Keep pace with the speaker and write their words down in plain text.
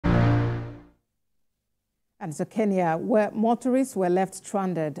And to Kenya, where motorists were left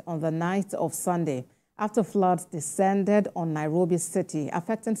stranded on the night of Sunday after floods descended on Nairobi city,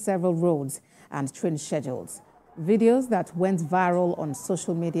 affecting several roads and train schedules. Videos that went viral on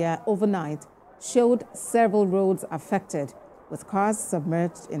social media overnight showed several roads affected, with cars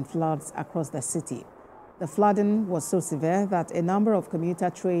submerged in floods across the city. The flooding was so severe that a number of commuter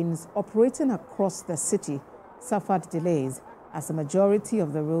trains operating across the city suffered delays, as the majority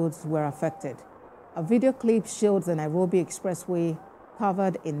of the roads were affected. A video clip showed the Nairobi Expressway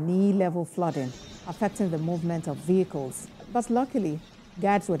covered in knee-level flooding, affecting the movement of vehicles. But luckily,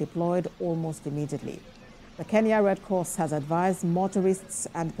 guards were deployed almost immediately. The Kenya Red Cross has advised motorists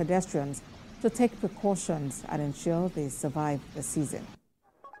and pedestrians to take precautions and ensure they survive the season.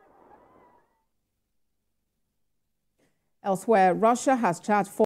 Elsewhere, Russia has charged